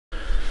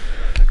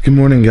Good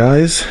morning,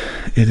 guys.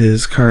 It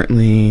is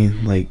currently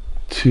like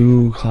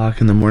 2 o'clock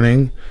in the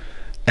morning,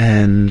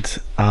 and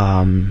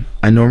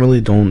I normally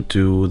don't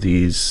do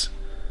these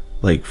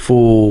like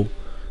full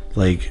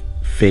like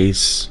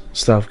face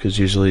stuff because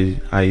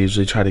I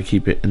usually try to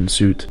keep it in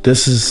suit.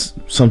 This is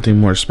something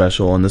more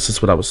special, and this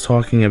is what I was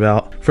talking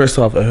about. First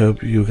off, I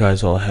hope you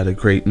guys all had a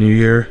great New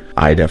Year.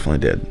 I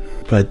definitely did,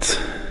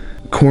 but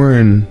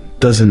Corin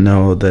doesn't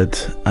know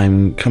that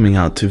I'm coming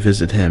out to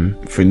visit him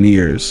for New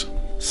Year's.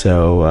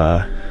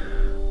 So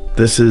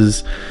this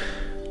is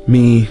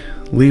me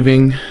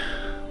leaving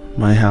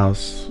my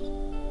house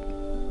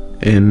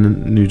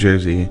in New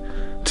Jersey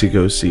to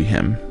go see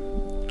him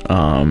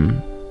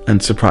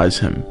and surprise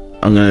him.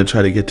 I'm gonna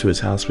try to get to his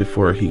house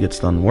before he gets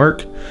done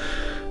work,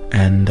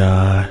 and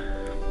I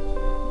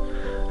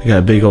got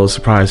a big old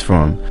surprise for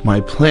him. My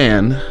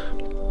plan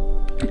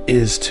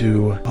is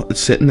to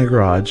sit in the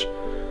garage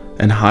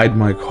and hide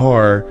my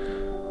car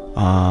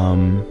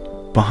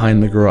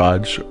behind the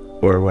garage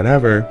or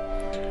whatever,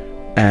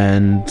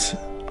 and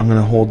I'm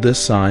gonna hold this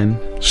sign.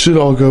 Should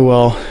all go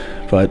well,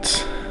 but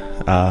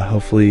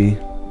hopefully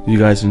you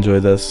guys enjoy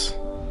this.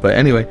 But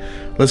anyway,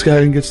 let's go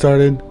ahead and get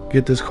started,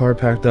 get this car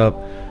packed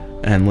up,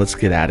 and let's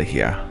get out of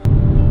here.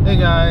 Hey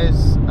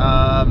guys,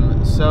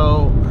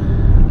 so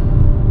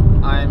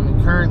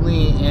I'm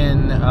currently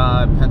in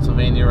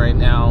Pennsylvania right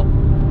now.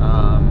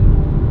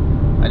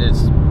 I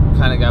just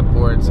kind of got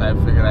bored, so I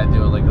figured I'd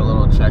do like a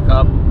little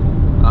checkup.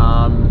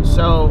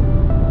 So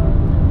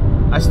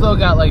I still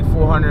got like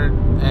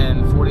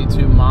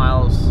 442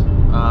 miles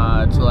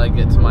till I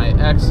get to my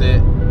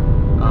exit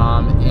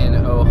in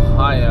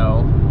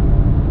Ohio.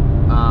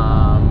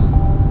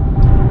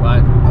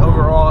 But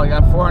overall, I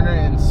got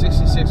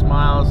 466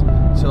 miles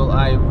till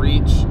I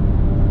reach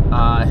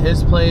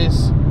his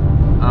place.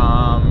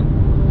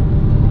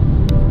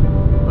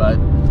 But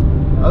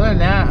other than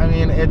that, I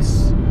mean,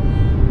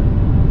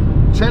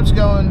 trip's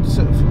going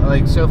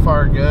so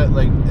far good.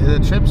 Like the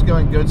trip's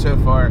going good so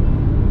far.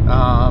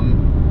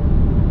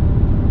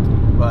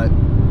 But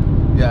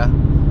yeah,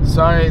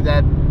 sorry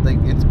that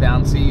like it's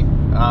bouncy.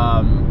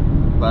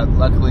 But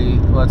luckily,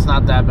 well, it's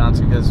not that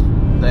bouncy because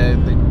the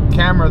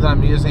camera that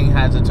I'm using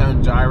has its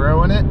own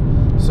gyro in it,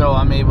 so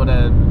I'm able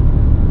to,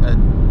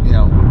 you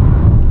know,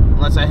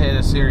 unless I hit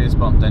a serious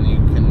bump, then you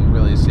can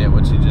really see it,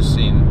 what you just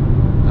seen.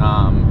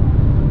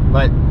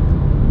 But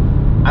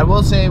I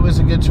will say it was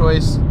a good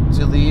choice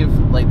to leave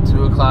like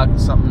 2 o'clock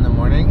something in the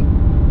morning.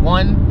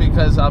 One,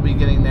 because I'll be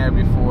getting there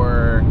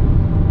before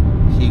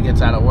he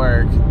gets out of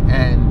work,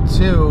 and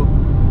two,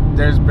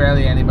 there's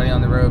barely anybody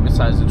on the road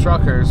besides the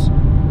truckers,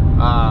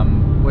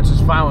 which is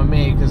fine with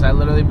me because I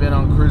literally been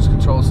on cruise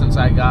control since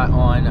I got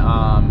on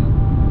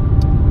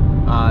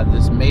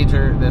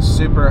this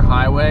super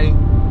highway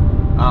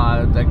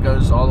that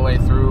goes all the way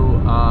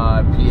through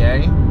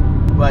PA.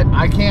 But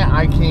I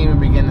can't even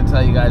begin to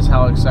tell you guys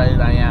how excited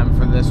I am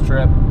for this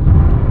trip.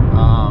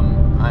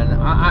 And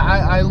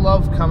I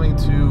love coming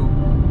to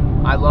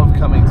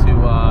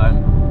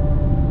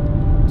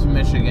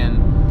Michigan.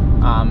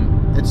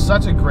 It's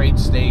such a great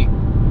state.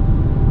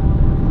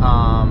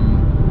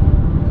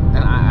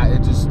 And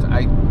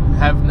I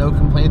have no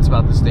complaints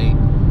about the state.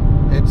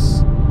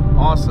 It's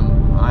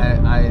awesome.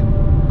 I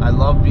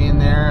love being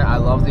there. I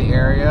love the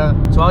area.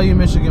 To all you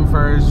Michigan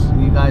furs,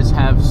 you guys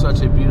have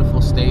such a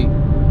beautiful state.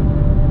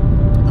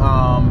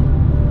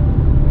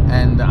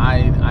 And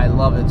I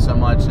love it so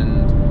much,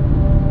 and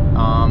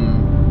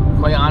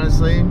quite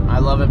honestly, I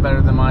love it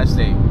better than my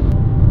state.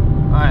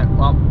 Alright,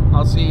 well,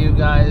 I'll see you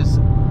guys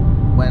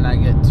when I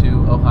get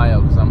to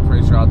Ohio, because I'm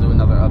pretty sure I'll do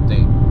another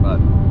update. But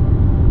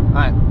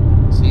alright,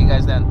 see you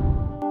guys then.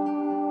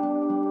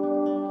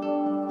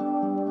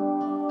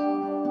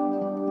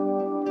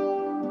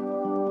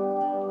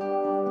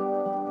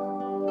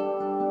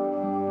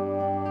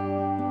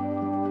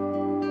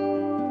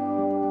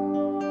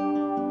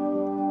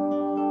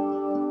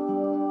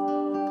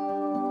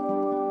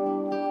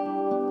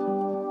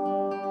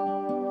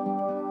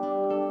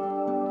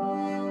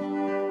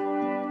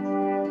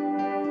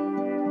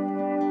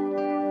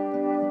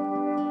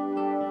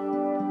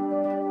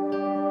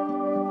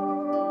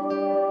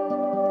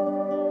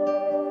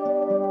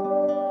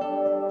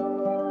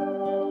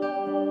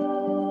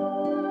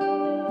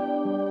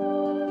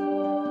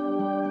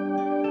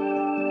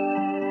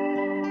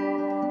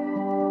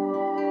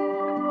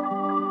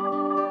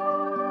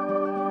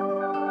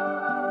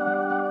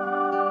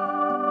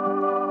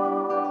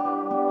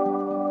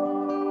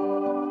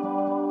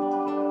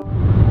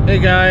 Hey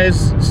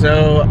guys,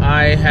 so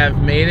I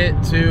have made it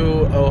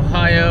to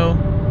Ohio.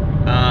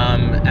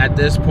 At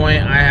this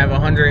point I have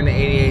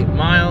 188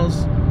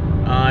 miles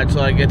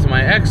until I get to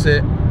my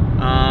exit,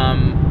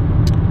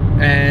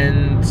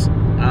 and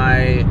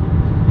I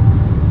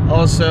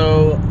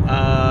also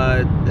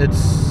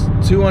it's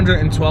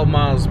 212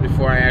 miles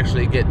before I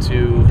actually get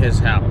to his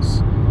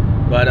house.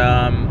 But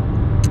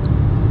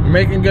we're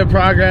making good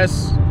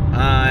progress.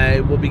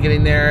 I will be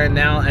getting there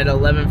now at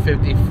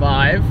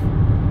 11:55,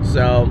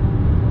 so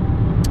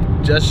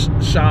just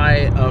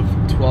shy of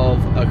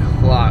 12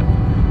 o'clock.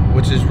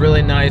 which is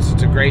really nice.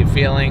 It's a great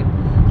feeling.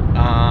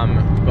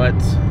 But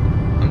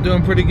I'm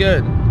doing pretty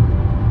good.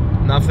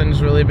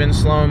 Nothing's really been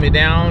slowing me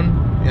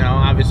down. You know,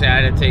 obviously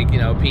I had to take, you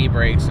know, pee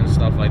breaks and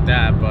stuff like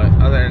that, but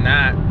other than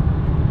that,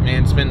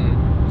 man, it's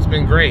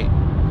been great.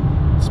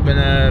 It's been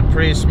a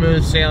pretty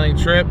smooth sailing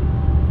trip.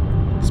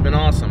 It's been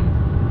awesome.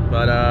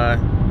 But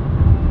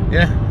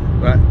yeah,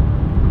 but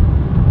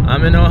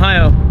I'm in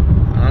Ohio.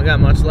 I don't got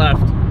much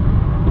left.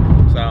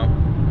 So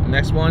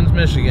next one's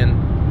Michigan.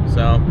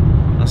 So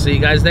I'll see you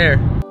guys there.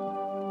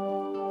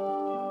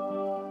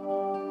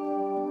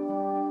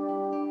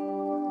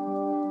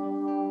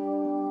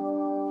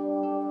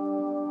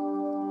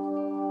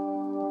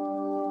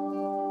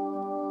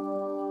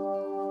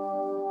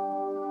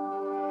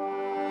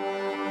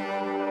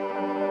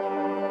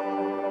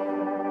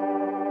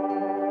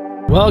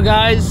 Well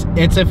guys,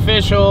 it's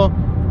official.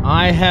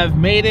 I have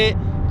made it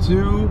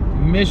to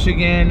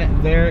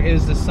Michigan. There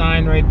is the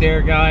sign right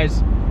there,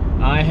 guys.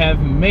 I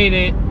have made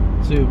it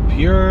to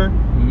Pure,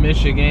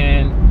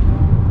 Michigan.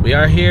 We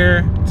are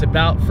here. It's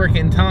about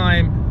freaking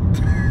time.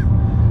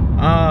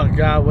 Oh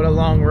god, what a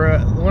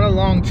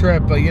long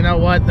trip. But you know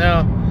what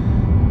though?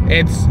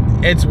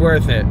 It's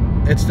worth it.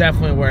 It's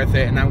definitely worth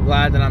it, and I'm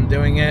glad that I'm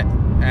doing it.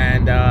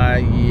 And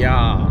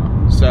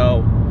yeah,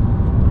 so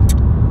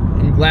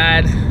I'm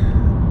glad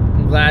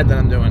that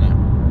I'm doing it.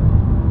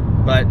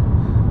 But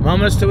I'm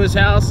almost to his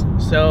house,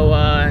 so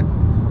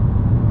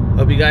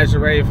hope you guys are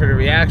ready for the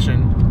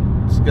reaction.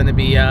 It's gonna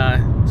be a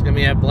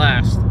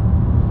blast.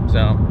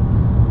 So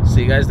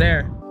see you guys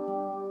there.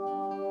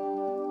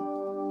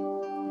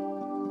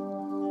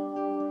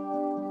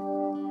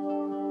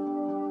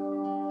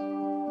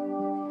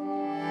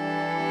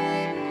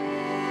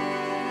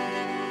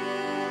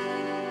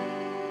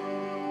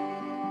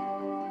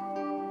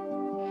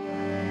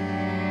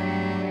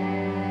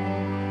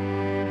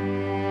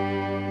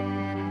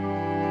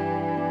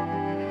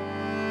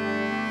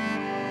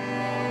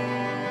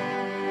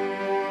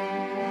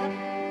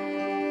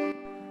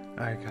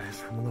 Alright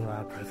guys, I'm a little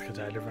out of breath because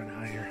I had to run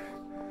out of here.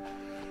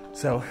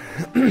 So,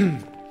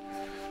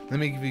 let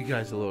me give you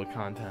guys a little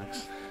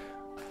context.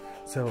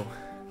 So,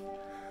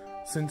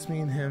 since me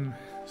and him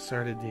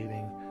started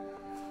dating,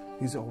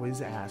 he's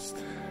always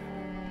asked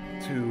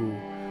to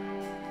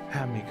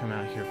have me come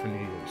out here for New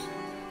Year's.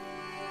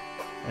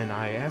 And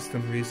I asked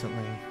him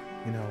recently,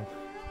 you know,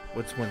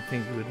 what's one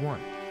thing he would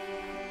want?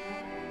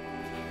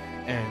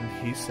 And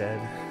he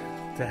said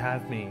to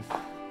have me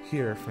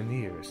here for New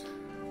Year's.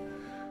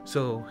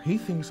 So he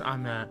thinks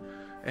I'm at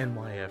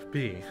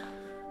NYFB,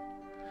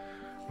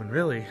 when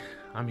really,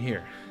 I'm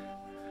here.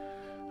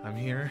 I'm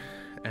here,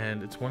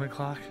 and it's 1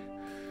 o'clock.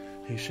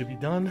 He should be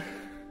done.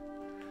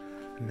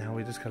 And now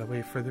we just gotta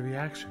wait for the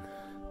reaction.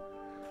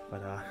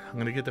 But I'm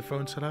gonna get the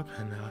phone set up,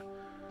 and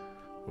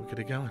we'll get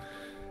it going.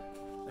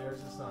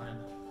 There's the sign.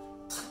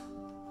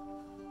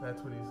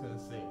 That's what he's gonna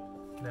see.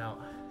 Now,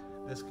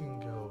 this can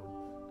go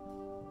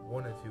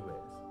one of two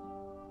ways.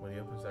 When he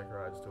opens that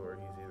garage door,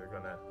 he's either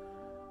gonna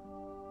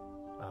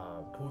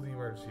pull the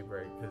emergency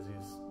brake because he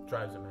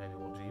drives a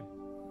manual Jeep,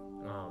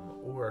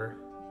 or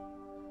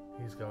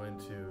he's going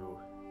to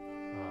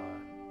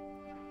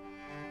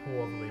pull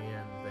all the way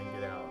in, then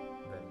get out,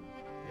 then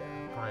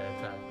yeah, probably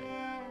attack me.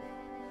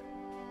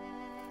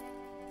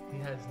 He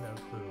has no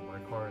clue. My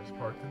car is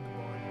parked in the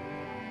barn,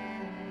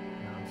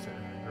 and I'm sitting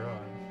in the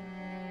garage.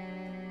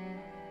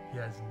 He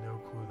has no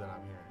clue that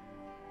I'm here.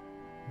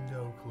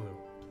 No clue.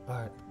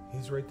 But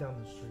he's right down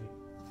the street,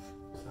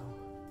 so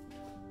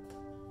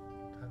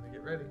time to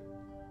get ready.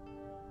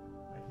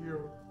 I hear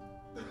him.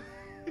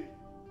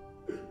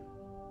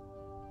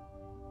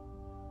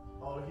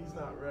 Oh, he's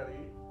not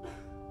ready.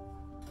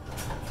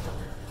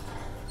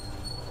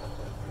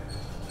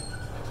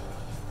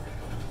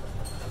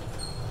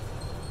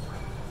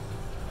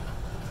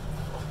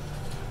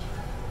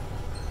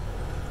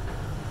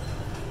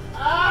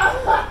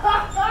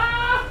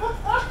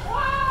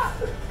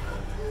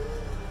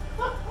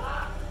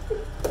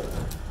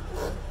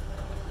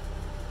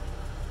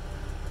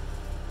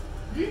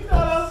 You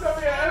thought I was gonna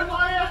be out of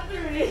my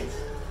afternoon.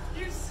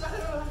 You son of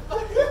a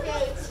fucking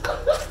bitch.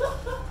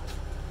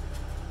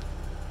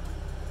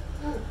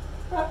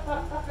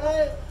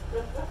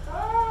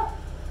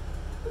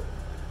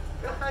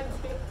 God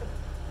damn.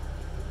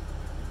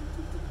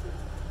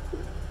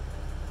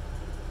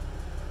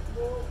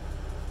 Well,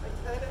 I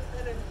kind of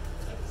had a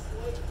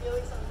slight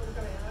feeling something was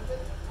gonna happen.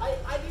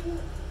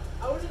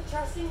 I wasn't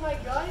trusting my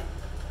gut.